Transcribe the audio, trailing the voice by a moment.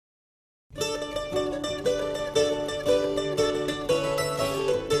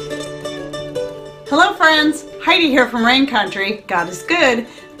Hello friends, Heidi here from Rain Country. God is good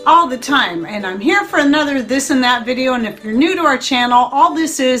all the time, and I'm here for another this and that video. And if you're new to our channel, all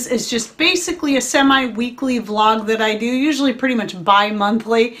this is just basically a semi-weekly vlog that I do, usually pretty much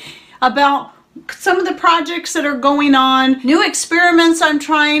bi-monthly, about some of the projects that are going on, new experiments I'm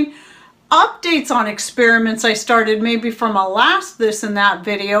trying, updates on experiments I started maybe from a last this and that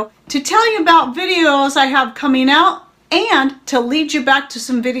video, to tell you about videos I have coming out, and to lead you back to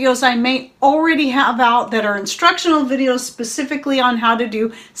some videos I may already have out that are instructional videos specifically on how to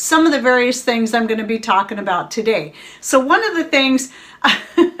do some of the various things I'm going to be talking about today. So one of the things,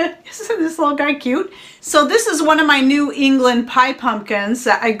 isn't this little guy cute? So this is one of my New England pie pumpkins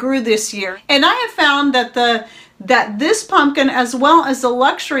that I grew this year. And I have found that this pumpkin, as well as the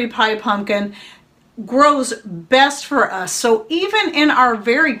luxury pie pumpkin, grows best for us. So even in our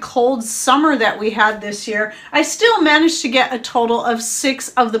very cold summer that we had this year, I still managed to get a total of 6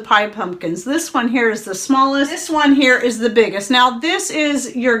 of the pie pumpkins. This one here is the smallest. This one here is the biggest. Now this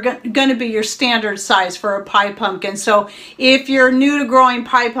is going to be your standard size for a pie pumpkin. So if you're new to growing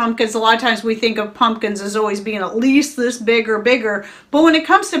pie pumpkins, a lot of times we think of pumpkins as always being at least this big or bigger. But when it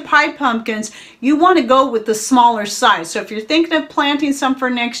comes to pie pumpkins, you want to go with the smaller size. So if you're thinking of planting some for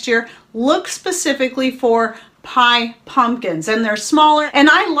next year, look specifically for pie pumpkins, and they're smaller, and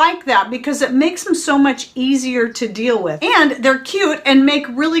I like that because it makes them so much easier to deal with, and they're cute and make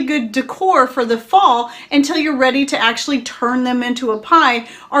really good decor for the fall until you're ready to actually turn them into a pie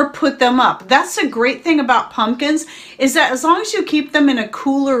or put them up. That's the great thing about pumpkins, is that as long as you keep them in a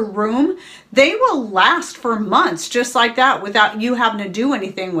cooler room, they will last for months just like that without you having to do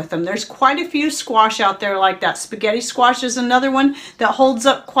anything with them. There's quite a few squash out there like that. Spaghetti squash is another one that holds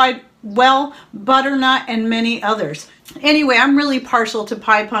up quite well, butternut, and many others. Anyway, I'm really partial to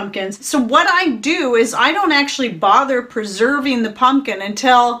pie pumpkins. So what I do is I don't actually bother preserving the pumpkin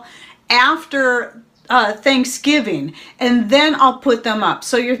until after Thanksgiving, and then I'll put them up.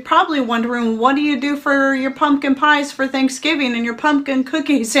 So you're probably wondering, what do you do for your pumpkin pies for Thanksgiving, and your pumpkin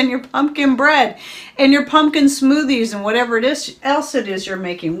cookies, and your pumpkin bread, and your pumpkin smoothies, and whatever it is else it is you're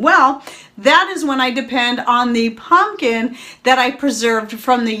making? Well, that is when I depend on the pumpkin that I preserved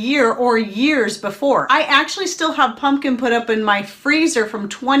from the year or years before. I actually still have pumpkin put up in my freezer from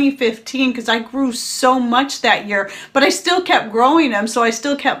 2015 because I grew so much that year, but I still kept growing them, so I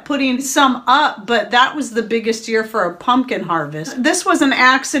still kept putting some up, but that was the biggest year for a pumpkin harvest. This was an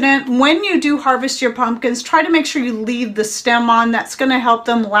accident. When you do harvest your pumpkins, try to make sure you leave the stem on. That's going to help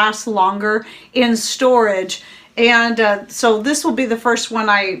them last longer in storage. And so this will be the first one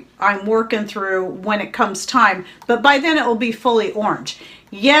I'm working through when it comes time, but by then it will be fully orange.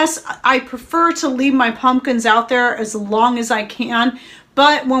 Yes, I prefer to leave my pumpkins out there as long as I can,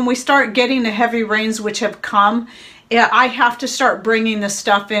 but when we start getting the heavy rains which have come, I have to start bringing the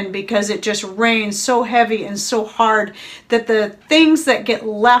stuff in because it just rains so heavy and so hard that the things that get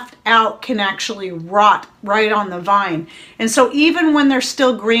left out can actually rot right on the vine. And so even when they're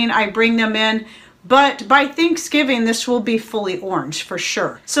still green, I bring them in. But by Thanksgiving, this will be fully orange for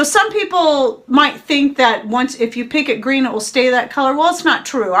sure. So some people might think that if you pick it green, it will stay that color. Well, it's not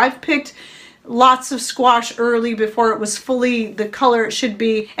true. I've picked lots of squash early before it was fully the color it should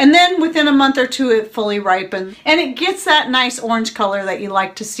be. And then within a month or two, it fully ripened. And it gets that nice orange color that you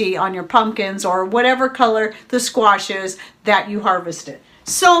like to see on your pumpkins or whatever color the squash is that you harvested.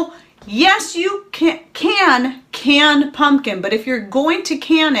 So yes, you can can pumpkin, but if you're going to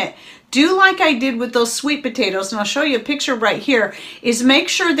can it, do like I did with those sweet potatoes, and I'll show you a picture right here, is make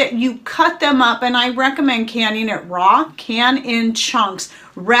sure that you cut them up, and I recommend canning it raw, can in chunks,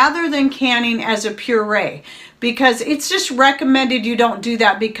 rather than canning as a puree, because it's just recommended you don't do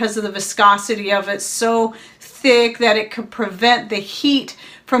that because of the viscosity of it, so thick that it could prevent the heat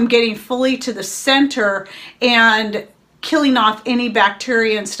from getting fully to the center and killing off any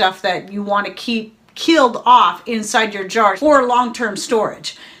bacteria and stuff that you want to keep killed off inside your jars for long-term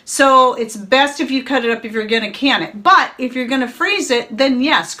storage. So it's best if you cut it up if you're going to can it. But if you're going to freeze it, then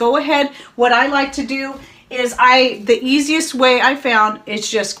yes, go ahead. What I like to do is the easiest way I found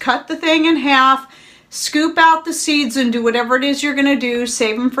is just cut the thing in half, scoop out the seeds and do whatever it is you're going to do.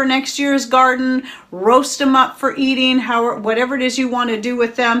 Save them for next year's garden, roast them up for eating, whatever it is you want to do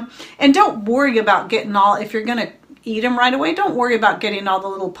with them. And don't worry about getting if you're going to eat them right away, don't worry about getting all the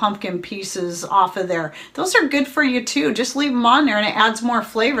little pumpkin pieces off of there. Those are good for you too. Just leave them on there and it adds more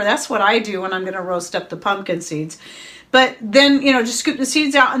flavor. That's what I do when I'm going to roast up the pumpkin seeds. But then, just scoop the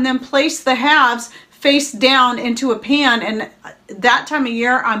seeds out and then place the halves face down into a pan, and that time of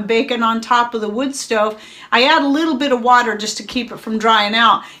year I'm baking on top of the wood stove. I add a little bit of water just to keep it from drying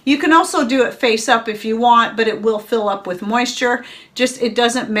out. You can also do it face up if you want, but it will fill up with moisture. Just, it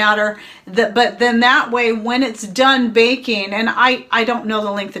doesn't matter. But then that way, when it's done baking, and I don't know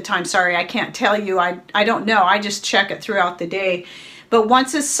the length of time, sorry, I can't tell you, I don't know, I just check it throughout the day. But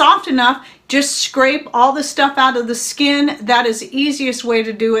once it's soft enough, just scrape all the stuff out of the skin. That is the easiest way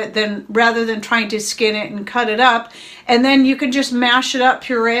to do it, rather than trying to skin it and cut it up. And then you can just mash it up,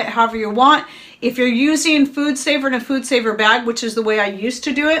 puree it however you want. If you're using Food Saver in a Food Saver bag, which is the way I used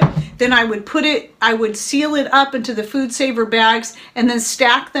to do it, then I would seal it up into the Food Saver bags and then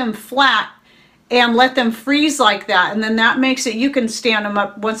stack them flat and let them freeze like that. And then that makes it, you can stand them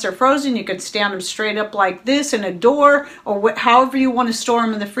up once they're frozen. You can stand them straight up like this in a door, or however you want to store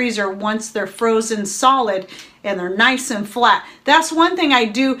them in the freezer once they're frozen solid and they're nice and flat. That's one thing I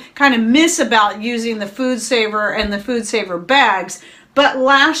do kind of miss about using the Food Saver and the Food Saver bags. But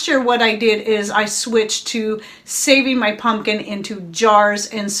last year what I did is I switched to saving my pumpkin into jars.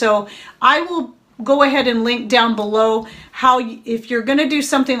 And so I will go ahead and link down below how, if you're going to do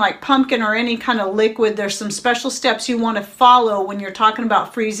something like pumpkin or any kind of liquid, there's some special steps you want to follow when you're talking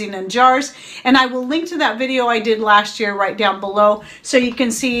about freezing in jars. And I will link to that video I did last year right down below, so you can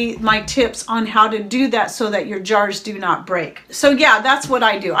see my tips on how to do that so that your jars do not break. So yeah, that's what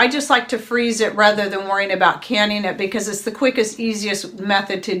I do. I just like to freeze it rather than worrying about canning it, because it's the quickest, easiest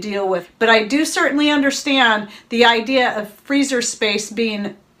method to deal with. But I do certainly understand the idea of freezer space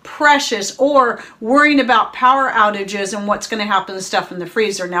being precious, or worrying about power outages and what's going to happen to stuff in the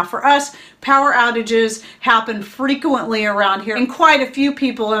freezer. Now for us, power outages happen frequently around here, and quite a few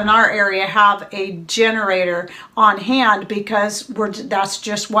people in our area have a generator on hand, because that's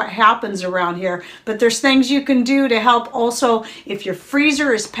just what happens around here. But there's things you can do to help also. If your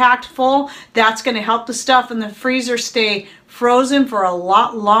freezer is packed full, that's going to help the stuff in the freezer stay frozen for a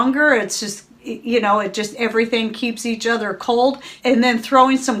lot longer. It's just, you know, it just, everything keeps each other cold. And then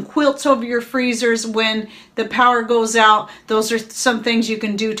throwing some quilts over your freezers when the power goes out, those are some things you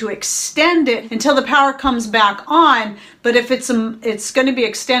can do to extend it until the power comes back on. But if it's going to be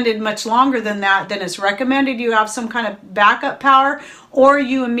extended much longer than that, then it's recommended you have some kind of backup power, or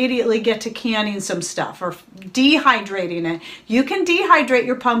you immediately get to canning some stuff or dehydrating it. You can dehydrate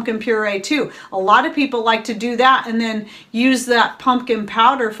your pumpkin puree too. A lot of people like to do that and then use that pumpkin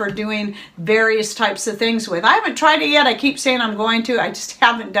powder for doing various types of things with. I haven't tried it yet. I keep saying I'm going to. I just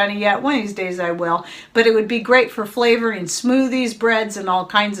haven't done it yet. One of these days I will. But it would be great for flavoring smoothies, breads, and all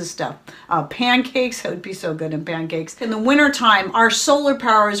kinds of stuff. Pancakes, it would be so good in pancakes. In the wintertime, our solar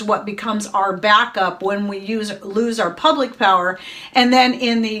power is what becomes our backup when we lose our public power. And then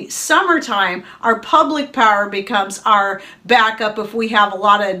in the summertime, our public power becomes our backup if we have a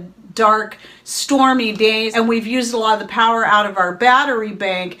lot of dark, stormy days and we've used a lot of the power out of our battery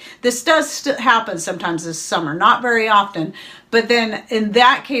bank. This does happen sometimes this summer, not very often. But then in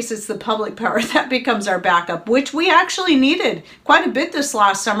that case, it's the public power that becomes our backup, which we actually needed quite a bit this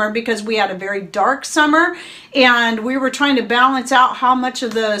last summer, because we had a very dark summer and we were trying to balance out how much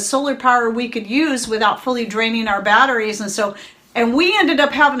of the solar power we could use without fully draining our batteries. And we ended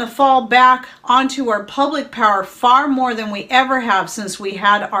up having to fall back onto our public power far more than we ever have since we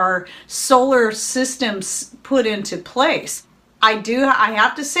had our solar systems put into place. I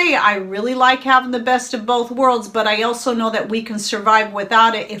have to say, I really like having the best of both worlds, but I also know that we can survive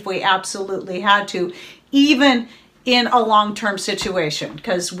without it if we absolutely had to, even in a long-term situation,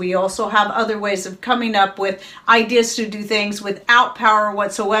 because we also have other ways of coming up with ideas to do things without power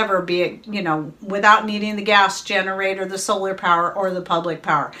whatsoever, be it, you know, without needing the gas generator, the solar power, or the public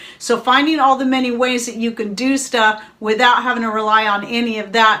power. So finding all the many ways that you can do stuff without having to rely on any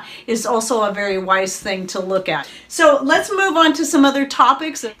of that is also a very wise thing to look at. So let's move on to some other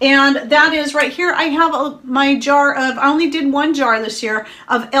topics, and that is right here. I have my jar of, I only did one jar this year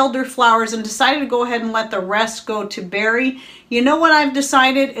of elderflowers and decided to go ahead and let the rest go to berry. You know what I've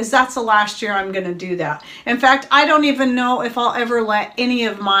decided is that's the last year I'm going to do that. In fact, I don't even know if I'll ever let any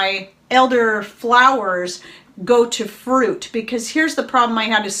of my elder flowers go to fruit, because here's the problem I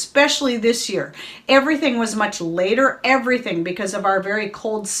had, especially this year. Everything was much later, everything, because of our very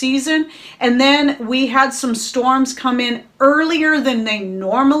cold season. And then we had some storms come in earlier than they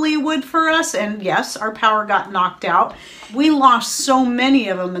normally would for us. And yes, our power got knocked out. We lost so many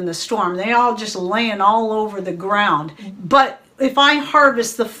of them in the storm. They all just laying all over the ground. But if I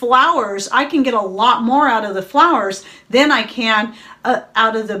harvest the flowers, I can get a lot more out of the flowers than I can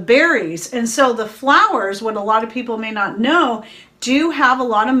out of the berries. And so the flowers, what a lot of people may not know, do have a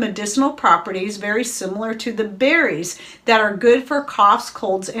lot of medicinal properties, very similar to the berries, that are good for coughs,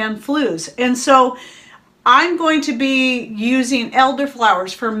 colds, and flus. And so I'm going to be using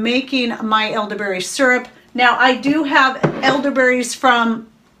elderflowers for making my elderberry syrup. Now, I do have elderberries from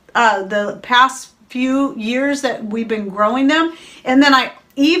the past few years that we've been growing them, and then I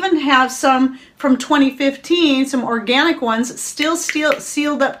even have some from 2015, some organic ones still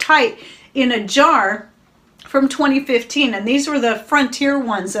sealed up tight in a jar from 2015, and these were the Frontier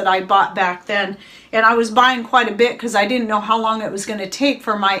ones that I bought back then. And I was buying quite a bit because I didn't know how long it was going to take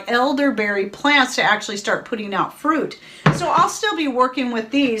for my elderberry plants to actually start putting out fruit. So I'll still be working with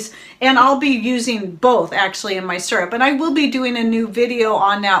these, and I'll be using both actually in my syrup. And I will be doing a new video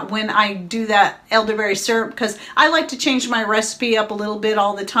on that when I do that elderberry syrup, because I like to change my recipe up a little bit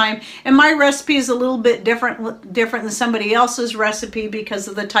all the time. And my recipe is a little bit different than somebody else's recipe because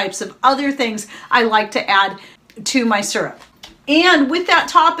of the types of other things I like to add to my syrup. And with that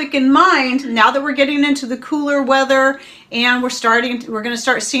topic in mind, now that we're getting into the cooler weather and we're going to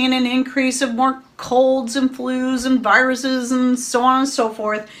start seeing an increase of more colds and flus and viruses and so on and so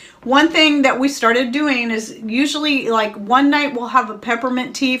forth, one thing that we started doing is usually like one night we'll have a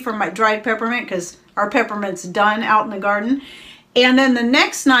peppermint tea for my dried peppermint, because our peppermint's done out in the garden. And then the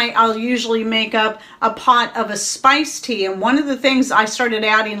next night I'll usually make up a pot of a spice tea. And one of the things I started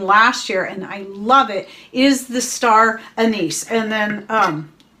adding last year, and I love it, is the star anise. And then,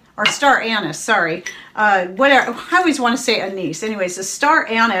 or star anise, sorry. Whatever, I always want to say anise. Anyways, the star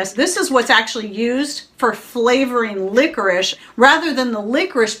anise, this is what's actually used for flavoring licorice rather than the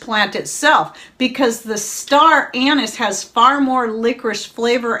licorice plant itself, because the star anise has far more licorice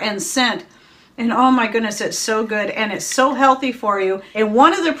flavor and scent. And oh my goodness, it's so good, and it's so healthy for you. And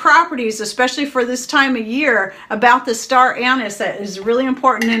one of the properties, especially for this time of year, about the star anise that is really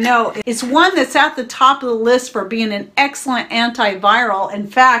important to know, it's one that's at the top of the list for being an excellent antiviral. In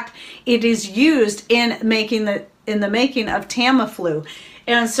fact, it is used in the making of Tamiflu.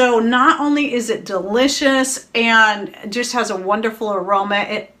 And so not only is it delicious and just has a wonderful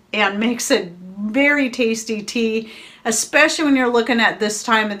aroma, and makes it very tasty tea, especially when you're looking at this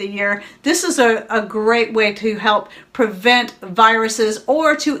time of the year. This is a great way to help prevent viruses,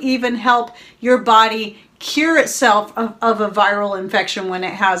 or to even help your body cure itself of a viral infection when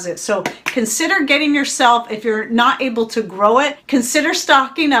it has it. So consider getting yourself, if you're not able to grow it, consider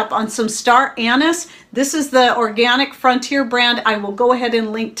stocking up on some star anise. This is the organic Frontier brand. I will go ahead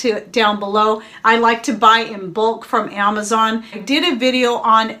and link to it down below. I like to buy in bulk from Amazon. I did a video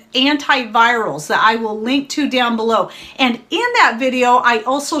on antivirals that I will link to down below. And in that video, I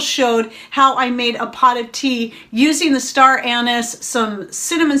also showed how I made a pot of tea using the star anise, some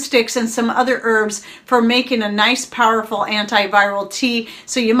cinnamon sticks, and some other herbs for making a nice, powerful antiviral tea.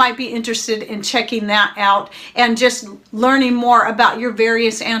 So you might be interested in checking that out and just learning more about your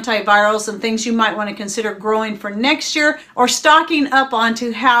various antivirals and things you might want to consider growing for next year, or stocking up on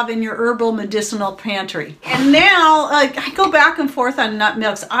to have in your herbal medicinal pantry. And now I go back and forth on nut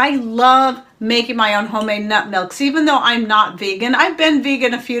milks. I love making my own homemade nut milks, even though I'm not vegan. I've been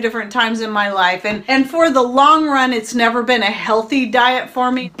vegan a few different times in my life, and for the long run, it's never been a healthy diet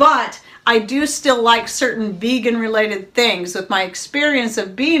for me, but I do still like certain vegan related things. With my experience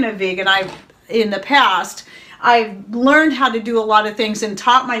of being a vegan, in the past, I've learned how to do a lot of things and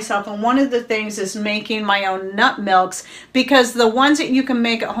taught myself, and one of the things is making my own nut milks, because the ones that you can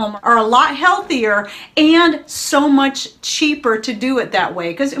make at home are a lot healthier and so much cheaper to do it that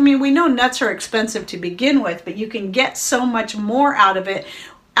way. Because I mean, we know nuts are expensive to begin with, but you can get so much more out of it,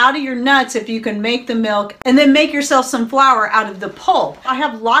 out of your nuts, if you can make the milk and then make yourself some flour out of the pulp. I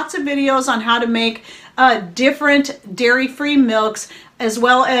have lots of videos on how to make different dairy-free milks, as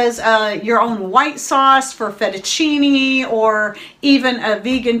well as your own white sauce for fettuccine, or even a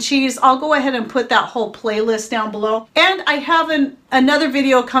vegan cheese. I'll go ahead and put that whole playlist down below. And I have another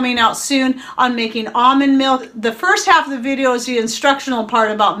video coming out soon on making almond milk. The first half of the video is the instructional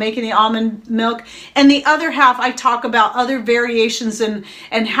part about making the almond milk, and the other half I talk about other variations and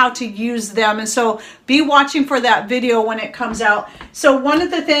how to use them. And so be watching for that video when it comes out. So one of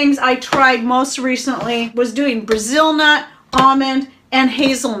the things I tried most recently was doing Brazil nut, almond, and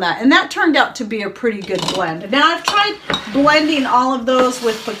hazelnut, and that turned out to be a pretty good blend. Now I've tried blending all of those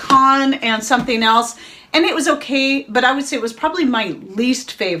with pecan and something else, and it was okay, but I would say it was probably my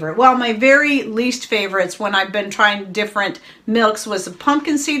least favorite. Well, my very least favorites when I've been trying different milks was the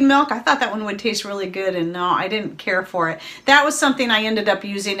pumpkin seed milk. I thought that one would taste really good, and no, I didn't care for it. That was something I ended up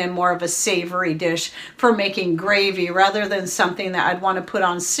using in more of a savory dish for making gravy, rather than something that I'd want to put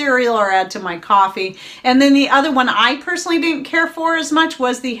on cereal or add to my coffee. And then the other one I personally didn't care for as much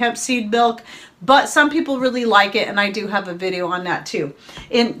was the hemp seed milk. but some people really like it, and I do have a video on that too.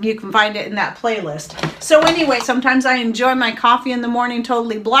 And you can find it in that playlist. So anyway, sometimes I enjoy my coffee in the morning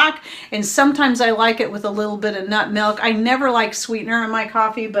totally black, and sometimes I like it with a little bit of nut milk. I never like sweetener in my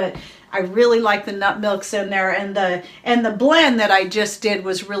coffee, but I really like the nut milks in there, and the blend that I just did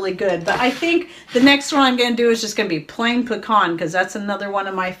was really good. But I think the next one I'm going to do is just going to be plain pecan, because that's another one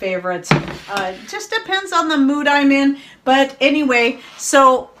of my favorites. Just depends on the mood I'm in. But anyway,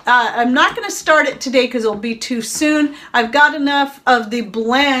 so I'm not going to start it today because it'll be too soon. I've got enough of the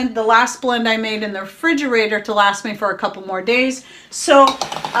blend, the last blend I made in the refrigerator, to last me for a couple more days. So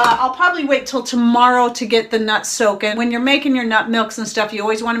I'll probably wait till tomorrow to get the nuts soaking. When you're making your nut milks and stuff, you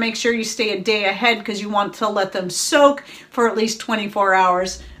always want to make sure you stay a day ahead, because you want to let them soak for at least 24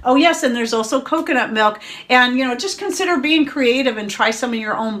 hours. Oh yes, and there's also coconut milk. And you know, just consider being creative and try some of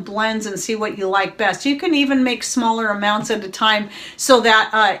your own blends and see what you like best. You can even make smaller amounts at a time, so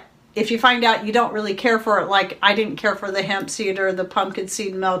that if you find out you don't really care for it, like I didn't care for the hemp seed or the pumpkin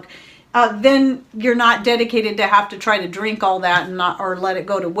seed milk, then you're not dedicated to have to try to drink all that and not, or let it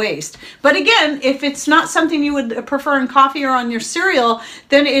go to waste. But again, if it's not something you would prefer in coffee or on your cereal,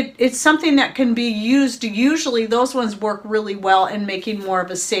 then it's something that can be used. Usually those ones work really well in making more of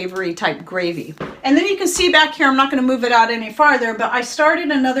a savory type gravy. And then you can see back here, I'm not going to move it out any farther, but I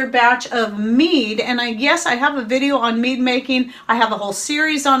started another batch of mead. And yes, I have a video on mead making. I have a whole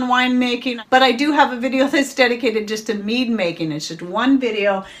series on wine making, but I do have a video that's dedicated just to mead making. It's just one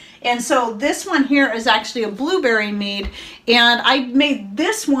video. And so this one here is actually a blueberry mead, and I made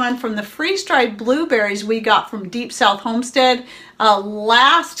this one from the freeze-dried blueberries we got from Deep South Homestead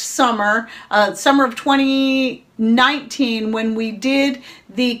last summer, summer of 2019, when we did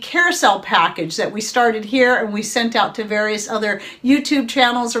the carousel package that we started here and we sent out to various other YouTube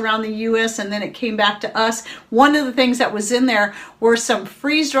channels around the US, and then it came back to us. One of the things that was in there were some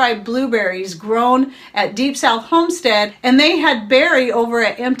freeze-dried blueberries grown at Deep South Homestead, and they had Barry over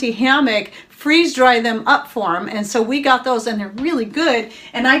at Empty Hammock freeze dry them up for them, and so we got those, and they're really good.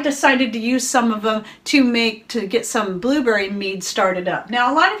 And I decided to use some of them to get some blueberry mead started up.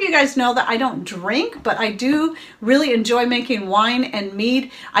 Now, a lot of you guys know that I don't drink, but I do really enjoy making wine and mead.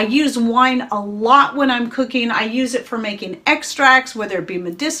 I use wine a lot when I'm cooking. I use it for making extracts, whether it be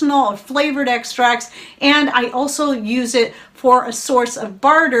medicinal or flavored extracts, and I also use it for a source of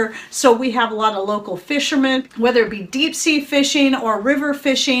barter. So we have a lot of local fishermen, whether it be deep sea fishing or river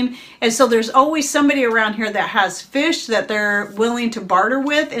fishing. And so there's always somebody around here that has fish that they're willing to barter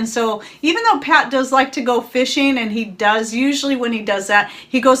with. And so even though Pat does like to go fishing, and he does, usually when he does that,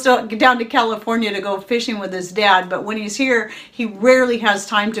 he goes down to California to go fishing with his dad. But when he's here, he rarely has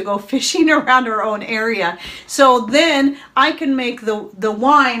time to go fishing around our own area. So then I can make the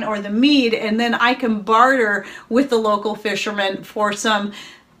wine or the mead, and then I can barter with the local fishermen for some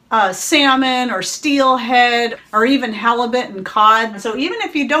salmon or steelhead or even halibut and cod. So even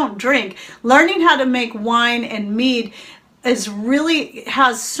if you don't drink, learning how to make wine and mead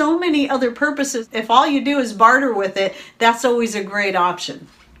has so many other purposes. If all you do is barter with it, that's always a great option.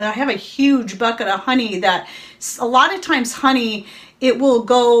 And I have a huge bucket of honey that a lot of times honey, it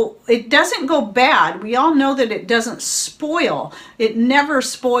doesn't go bad. We all know that it doesn't spoil. It never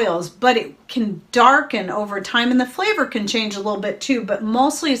spoils, but it can darken over time, and the flavor can change a little bit too, but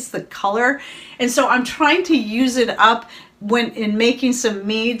mostly it's the color. And so I'm trying to use it up in making some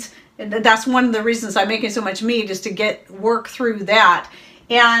meads. And that's one of the reasons I'm making so much mead, is to work through that.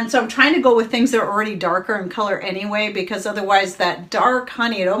 And so I'm trying to go with things that are already darker in color anyway, because otherwise that dark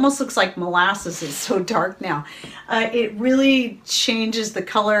honey, it almost looks like molasses. It's so dark now. It really changes the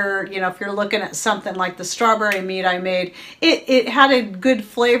color. You know, if you're looking at something like the strawberry mead I made, it had a good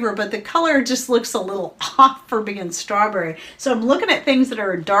flavor, but the color just looks a little off for being strawberry. So I'm looking at things that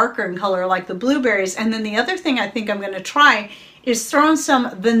are darker in color, like the blueberries. And then the other thing I think I'm going to try is throwing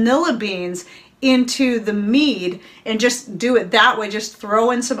some vanilla beans into the mead and just do it that way. Just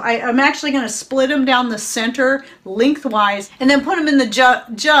throw in some, I'm actually going to split them down the center lengthwise, and then put them in the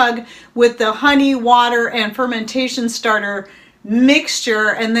jug with the honey, water, and fermentation starter mixture,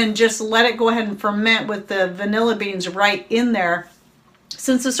 and then just let it go ahead and ferment with the vanilla beans right in there.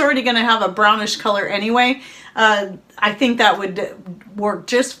 Since it's already going to have a brownish color anyway, I think that would work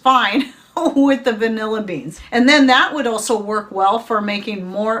just fine with the vanilla beans. And then that would also work well for making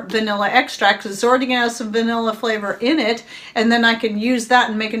more vanilla extract, because it's already going to have some vanilla flavor in it, and then I can use that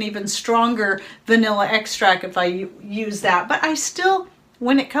and make an even stronger vanilla extract if I use that. But I still,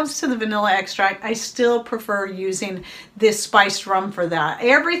 when it comes to the vanilla extract, I still prefer using this spiced rum for that.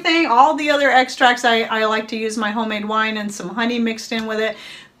 Everything, all the other extracts, I like to use my homemade wine and some honey mixed in with it.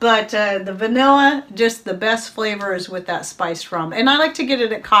 But the vanilla, just the best flavor is with that spiced rum. And I like to get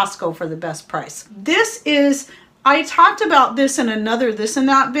it at Costco for the best price. This is, I talked about this in another This and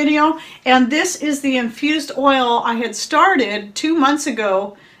That video, and this is the infused oil I had started 2 months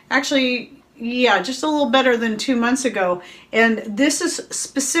ago. Actually, yeah, just a little better than 2 months ago. And this is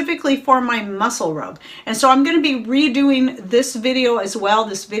specifically for my muscle rub. And so I'm going to be redoing this video as well,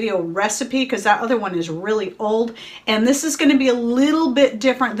 this video recipe, because that other one is really old. And this is going to be a little bit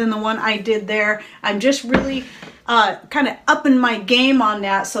different than the one I did there. I'm just really kind of upping my game on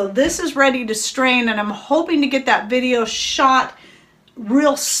that. So this is ready to strain, and I'm hoping to get that video shot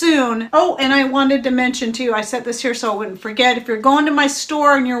real soon. Oh, and I wanted to mention too, I set this here so I wouldn't forget, if you're going to my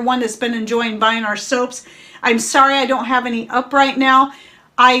store and you're one that's been enjoying buying our soaps, I'm sorry I don't have any up right now.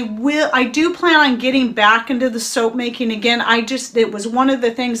 I do plan on getting back into the soap making again. It was one of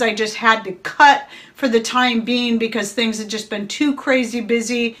the things I just had to cut for the time being because things had just been too crazy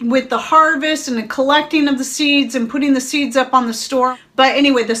busy with the harvest and the collecting of the seeds and putting the seeds up on the store. But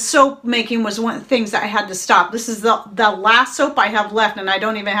anyway, the soap making was one of the things that I had to stop. This is the last soap I have left, and I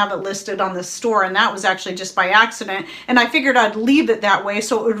don't even have it listed on the store, and that was actually just by accident. And I figured I'd leave it that way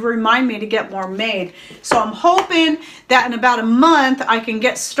so it would remind me to get more made. So I'm hoping that in about a month I can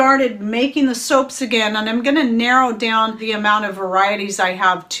get started making the soaps again, and I'm going to narrow down the amount of varieties I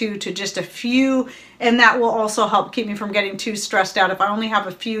have to just a few. And that will also help keep me from getting too stressed out if I only have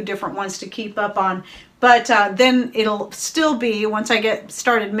a few different ones to keep up on. But then it'll still be, once I get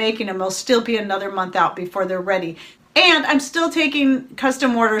started making them, it'll still be another month out before they're ready. And I'm still taking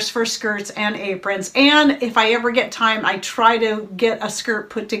custom orders for skirts and aprons. And if I ever get time, I try to get a skirt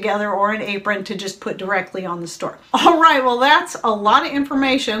put together or an apron to just put directly on the store. All right, well, that's a lot of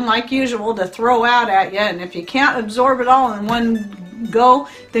information, like usual, to throw out at you. And if you can't absorb it all in one go,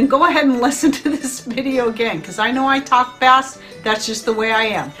 then go ahead and listen to this video again, because I know I talk fast. That's just the way I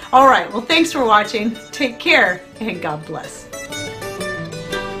am. All right, well, thanks for watching. Take care, and God bless.